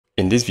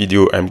In this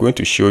video, I'm going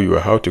to show you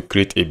how to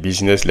create a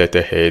business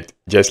letterhead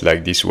just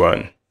like this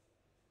one.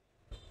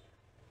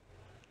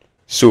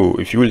 So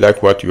if you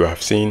like what you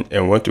have seen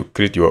and want to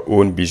create your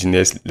own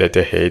business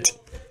letterhead,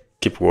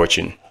 keep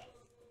watching.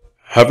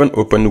 Having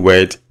opened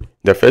Word,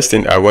 the first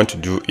thing I want to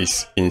do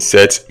is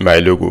insert my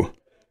logo.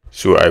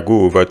 So I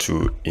go over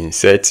to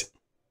Insert,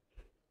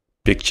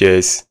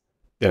 Pictures,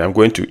 then I'm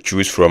going to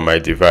choose from my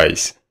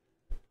device.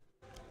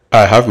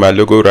 I have my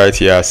logo right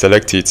here, I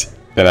select it,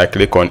 then I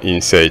click on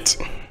Insert.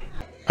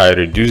 I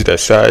reduce the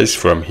size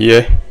from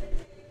here,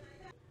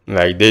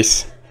 like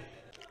this.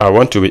 I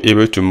want to be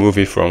able to move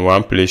it from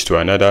one place to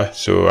another,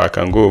 so I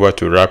can go over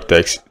to Wrap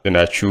Text, then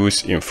I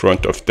choose in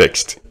front of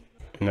text,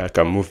 and I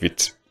can move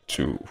it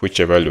to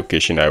whichever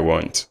location I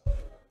want.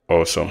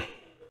 Awesome.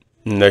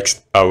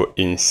 Next, I will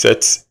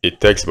insert a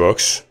text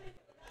box.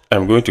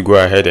 I'm going to go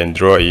ahead and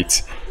draw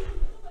it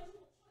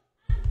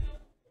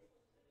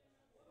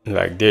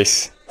like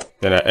this.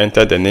 Then I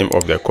enter the name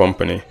of the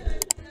company.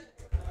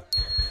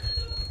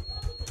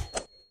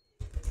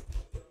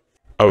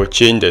 I will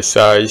change the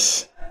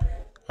size.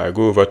 I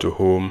go over to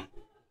Home,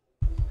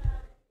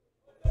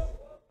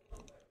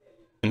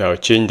 and I'll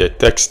change the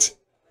text.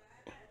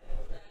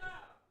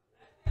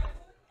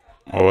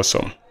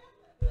 Awesome.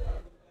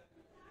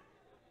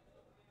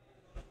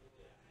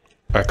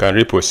 I can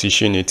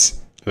reposition it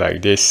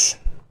like this.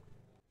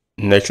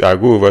 Next, I'll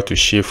go over to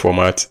Shape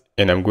Format,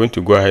 and I'm going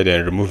to go ahead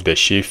and remove the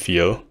shape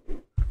fill.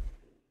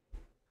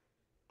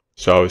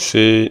 So I'll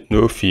say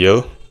no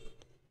fill,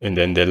 and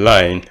then the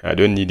line, I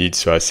don't need it,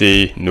 so I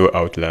say no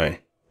outline.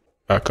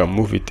 I can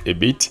move it a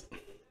bit.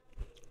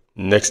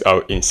 Next,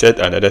 I'll insert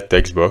another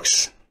text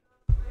box,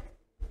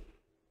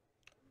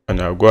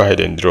 and I'll go ahead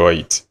and draw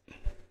it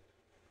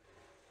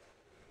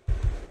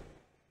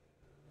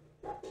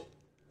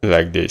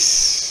like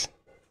this.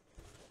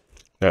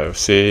 I'll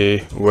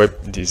say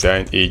Web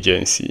Design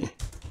Agency.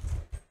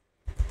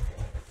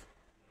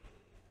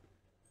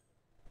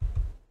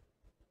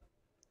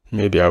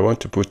 Maybe I want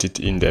to put it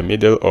in the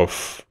middle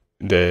of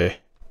the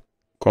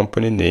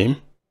company name,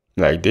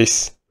 like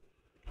this.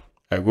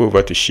 I go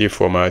over to Shape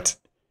Format,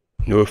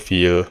 no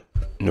fill,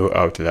 no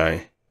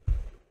outline.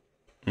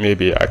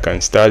 Maybe I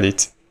can style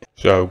it,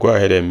 so I'll go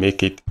ahead and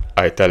make it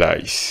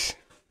italize.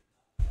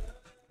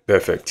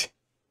 Perfect.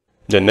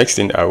 The next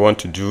thing I want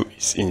to do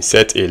is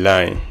insert a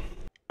line.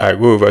 I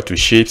go over to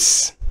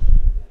Shapes,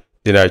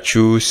 then I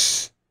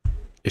choose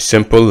a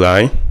simple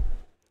line.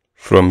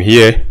 From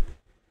here,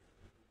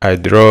 I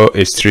draw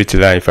a straight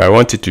line. If I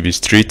want it to be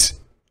straight,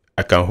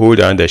 I can hold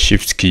down the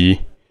Shift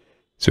key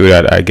so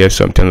that I get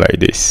something like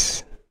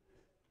this.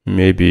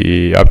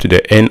 Maybe up to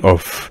the end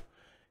of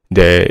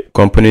the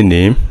company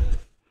name.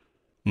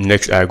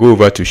 Next, I go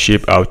over to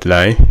Shape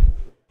Outline,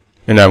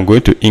 and I'm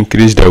going to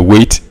increase the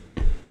weight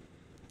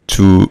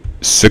to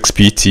 6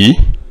 pt.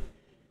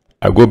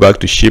 I go back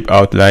to Shape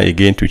Outline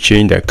again to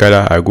change the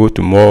color. I go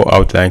to More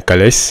Outline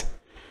Colors,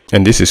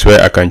 and this is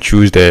where I can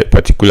choose the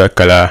particular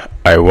color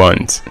I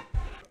want.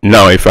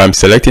 Now, if I'm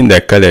selecting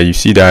the color, you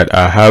see that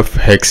I have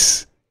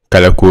hex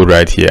color code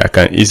right here. I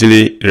can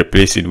easily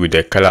replace it with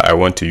the color I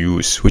want to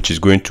use, which is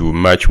going to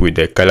match with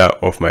the color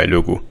of my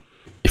logo.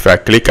 If I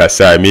click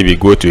aside, maybe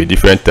go to a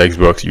different text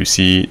box, you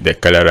see the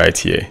color right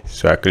here.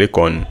 So I click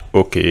on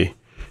OK.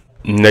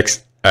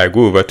 Next, I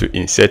go over to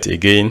Insert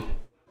again,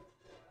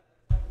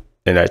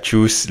 and I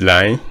choose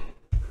Line.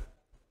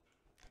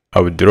 I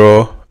will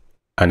draw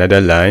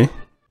another line,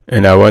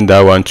 and I want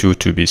that one too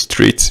to be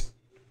straight,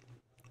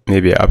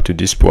 maybe up to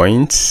this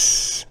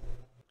point.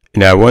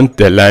 And I want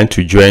the line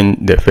to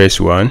join the first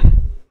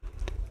one,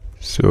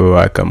 so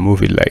I can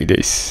move it like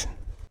this.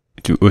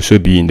 It will also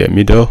be in the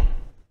middle.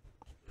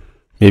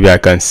 Maybe I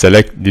can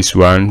select this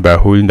one by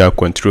holding the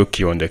Ctrl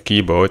key on the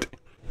keyboard.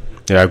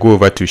 Then I go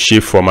over to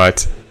Shape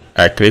Format,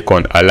 I click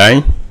on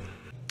Align,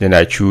 then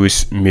I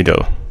choose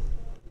Middle.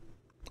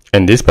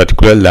 And this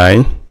particular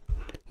line,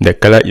 the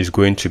color is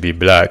going to be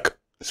black.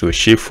 So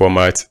Shape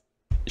Format,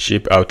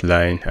 Shape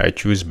Outline, I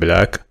choose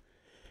black,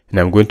 and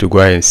I'm going to go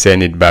ahead and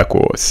send it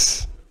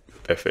backwards.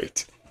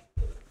 Perfect.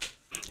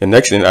 The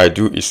next thing I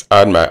do is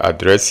add my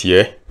address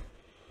here.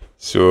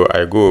 So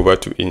I go over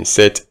to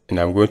Insert, and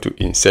I'm going to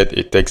insert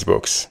a text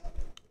box.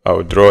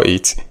 I'll draw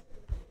it.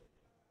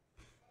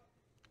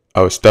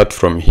 I'll start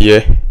from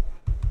here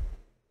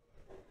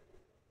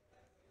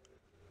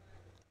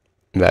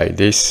like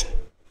this,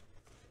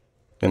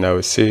 and I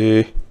will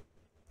say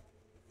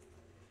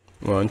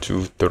 1,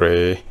 2,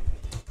 3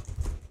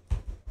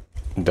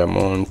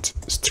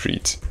 Demont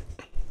Street.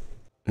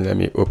 Let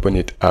me open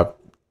it up,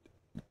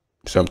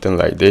 something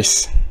like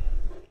this.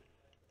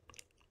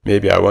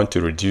 Maybe I want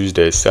to reduce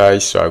the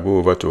size, so I go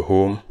over to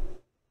Home.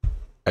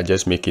 I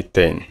just make it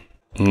 10.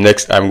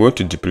 Next, I'm going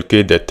to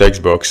duplicate the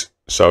text box,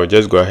 so I'll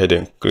just go ahead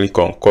and click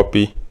on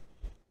Copy,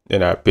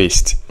 then I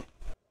paste.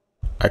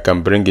 I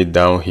can bring it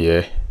down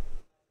here.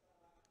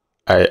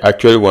 I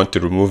actually want to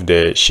remove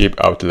the shape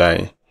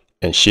outline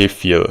and shape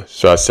fill,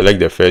 so I select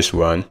the first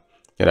one,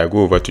 and I go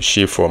over to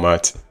Shape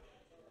Format,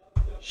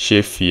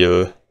 Shape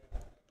Fill,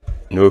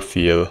 No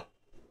Fill,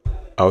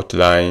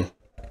 Outline,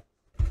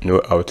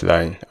 no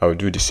outline. I'll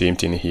do the same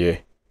thing here.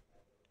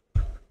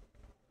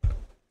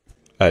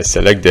 I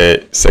select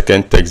the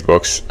second text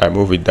box, I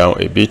move it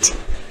down a bit,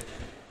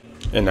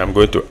 and I'm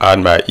going to add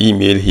my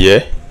email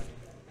here,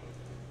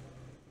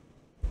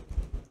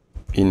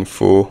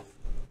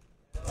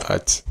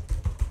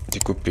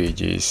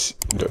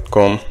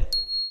 info@decopages.com.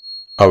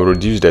 I'll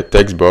reduce the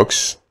text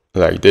box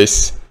like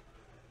this,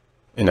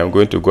 and I'm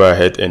going to go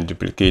ahead and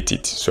duplicate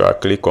it. So I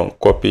click on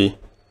copy,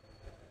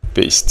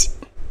 paste.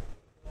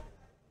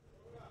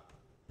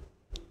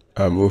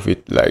 I'll move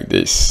it like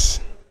this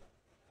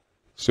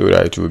so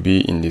that it will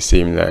be in the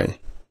same line.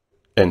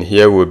 And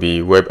here will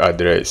be web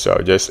address. So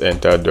I'll just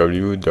enter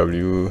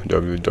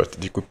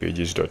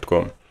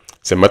www.decopages.com.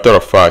 As a matter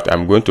of fact,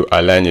 I'm going to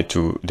align it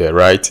to the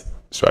right.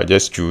 So I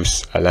just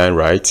choose align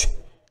right.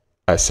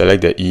 I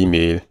select the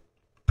email,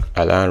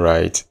 align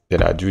right.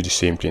 Then I do the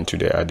same thing to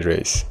the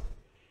address.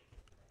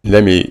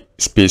 Let me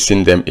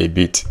spacing them a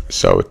bit.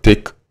 So I'll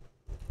take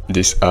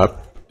this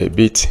up a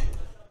bit,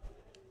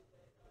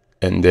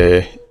 and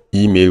the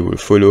email will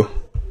follow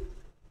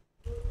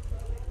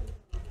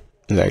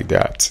like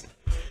that.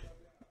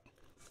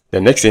 The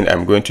next thing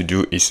I'm going to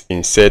do is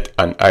insert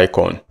an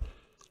icon.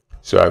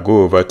 So I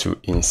go over to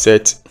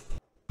insert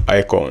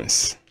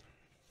icons.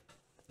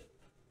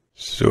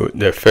 So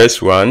the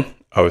first one,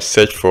 I'll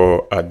search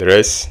for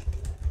address.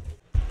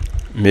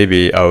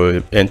 Maybe I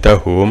will enter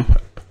home.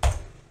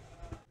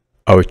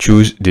 I'll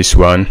choose this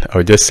one.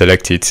 I'll just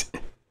select it.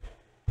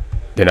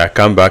 Then I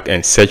come back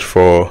and search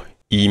for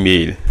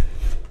email.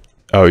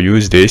 I'll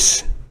use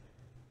this,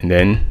 and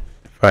then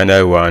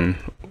final one,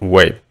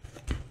 web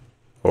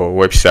or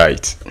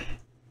website.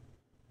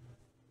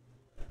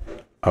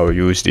 I'll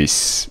use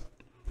this,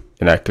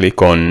 and I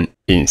click on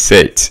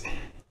insert.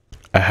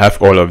 I have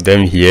all of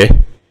them here.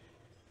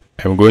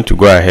 I'm going to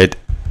go ahead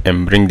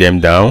and bring them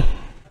down,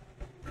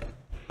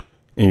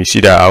 and you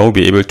see that I won't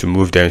be able to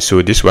move them.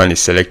 So this one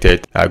is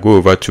selected. I go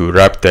over to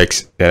wrap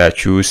text, then I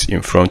choose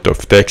in front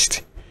of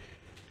text.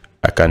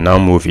 I can now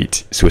move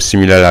it. So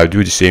similarly, I'll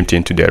do the same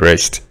thing to the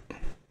rest.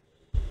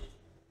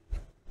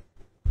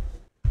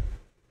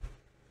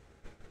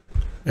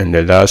 And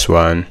the last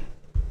one.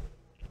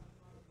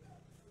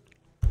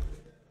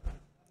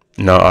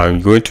 Now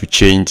I'm going to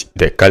change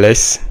the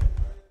colors.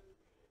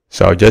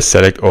 So I'll just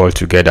select all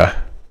together.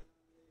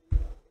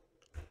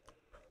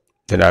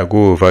 Then I'll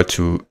go over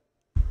to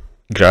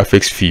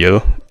graphics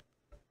field.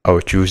 I'll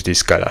choose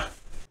this color,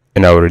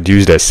 and I'll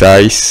reduce the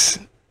size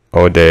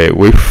or the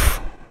width.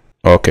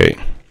 Okay,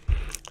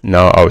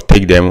 now I'll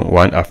take them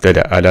one after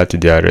the other to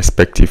their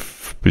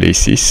respective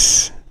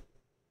places.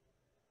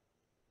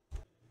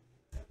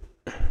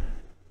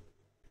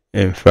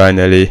 And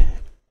finally,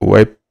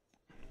 web.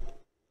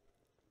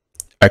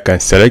 I can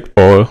select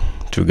all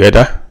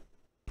together.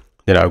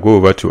 Then I'll go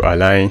over to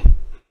align.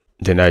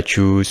 Then I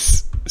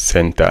choose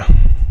center.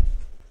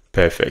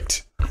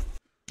 Perfect.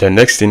 The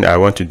next thing I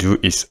want to do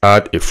is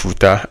add a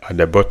footer at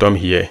the bottom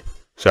here.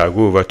 So I'll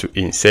go over to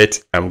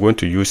insert. I'm going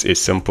to use a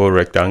simple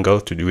rectangle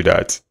to do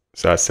that.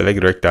 So I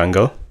select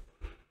rectangle.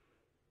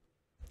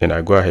 Then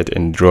I go ahead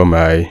and draw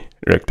my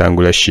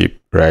rectangular shape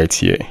right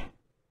here.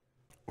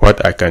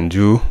 What I can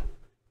do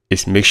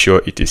is make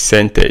sure it is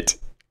centered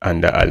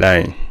and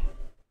align.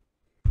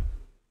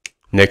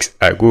 Next,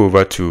 I go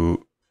over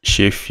to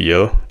shape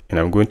field, and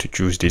I'm going to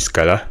choose this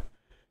color.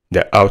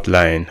 The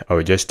outline, I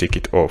will just take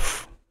it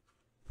off.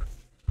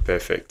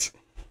 Perfect.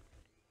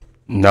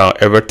 Now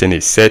everything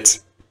is set.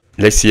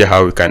 Let's see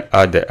how we can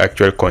add the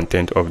actual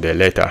content of the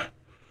letter.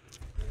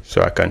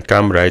 So I can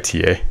come right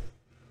here,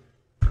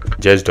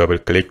 just double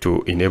click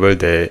to enable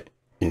the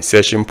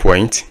insertion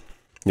point.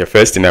 The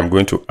first thing I'm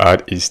going to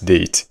add is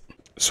date.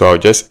 So I'll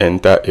just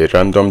enter a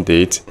random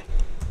date.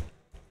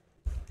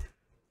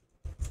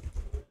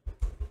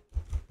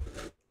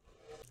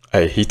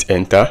 I hit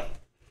enter,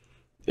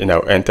 and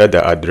I'll enter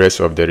the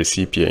address of the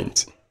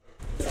recipient.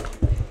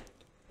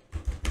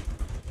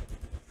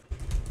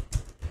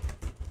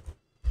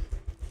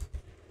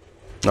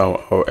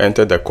 Now I'll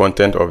enter the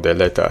content of the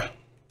letter.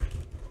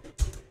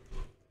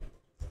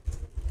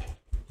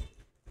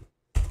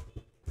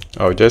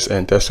 I'll just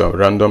enter some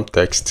random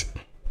text.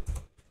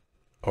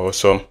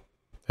 Awesome.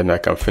 Then I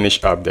can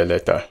finish up the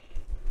letter.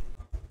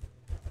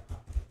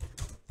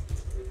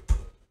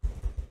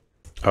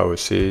 I will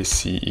say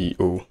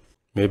CEO.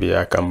 Maybe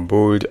I can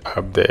bold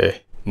up the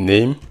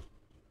name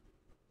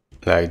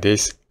like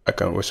this. I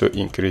can also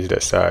increase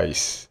the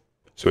size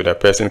so the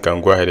person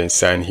can go ahead and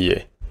sign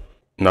here.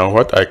 Now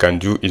what I can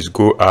do is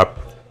go up,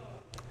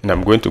 and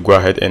I'm going to go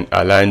ahead and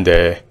align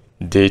the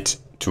date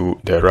to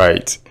the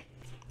right.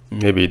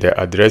 Maybe the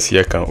address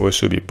here can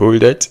also be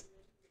bolded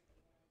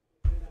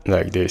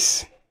like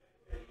this.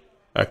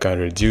 I can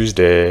reduce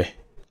the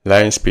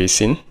line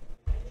spacing.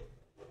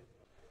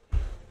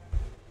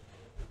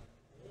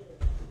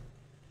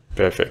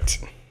 Perfect.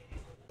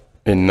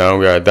 And now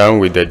we are done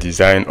with the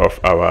design of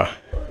our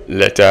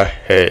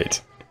letterhead.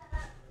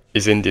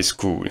 Isn't this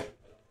cool?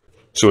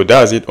 So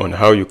that's it on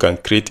how you can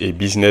create a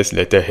business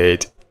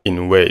letterhead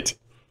in Word.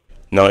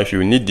 Now if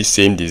you need the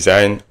same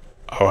design,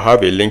 I'll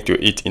have a link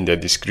to it in the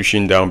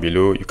description down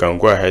below. You can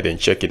go ahead and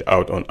check it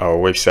out on our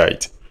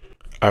website.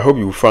 I hope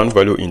you found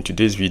value in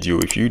today's video.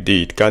 If you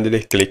did,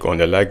 kindly click on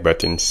the like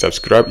button,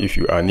 subscribe if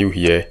you are new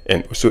here,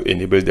 and also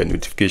enable the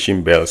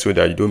notification bell so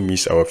that you don't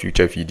miss our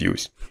future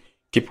videos.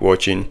 Keep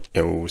watching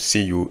and we'll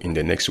see you in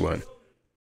the next one.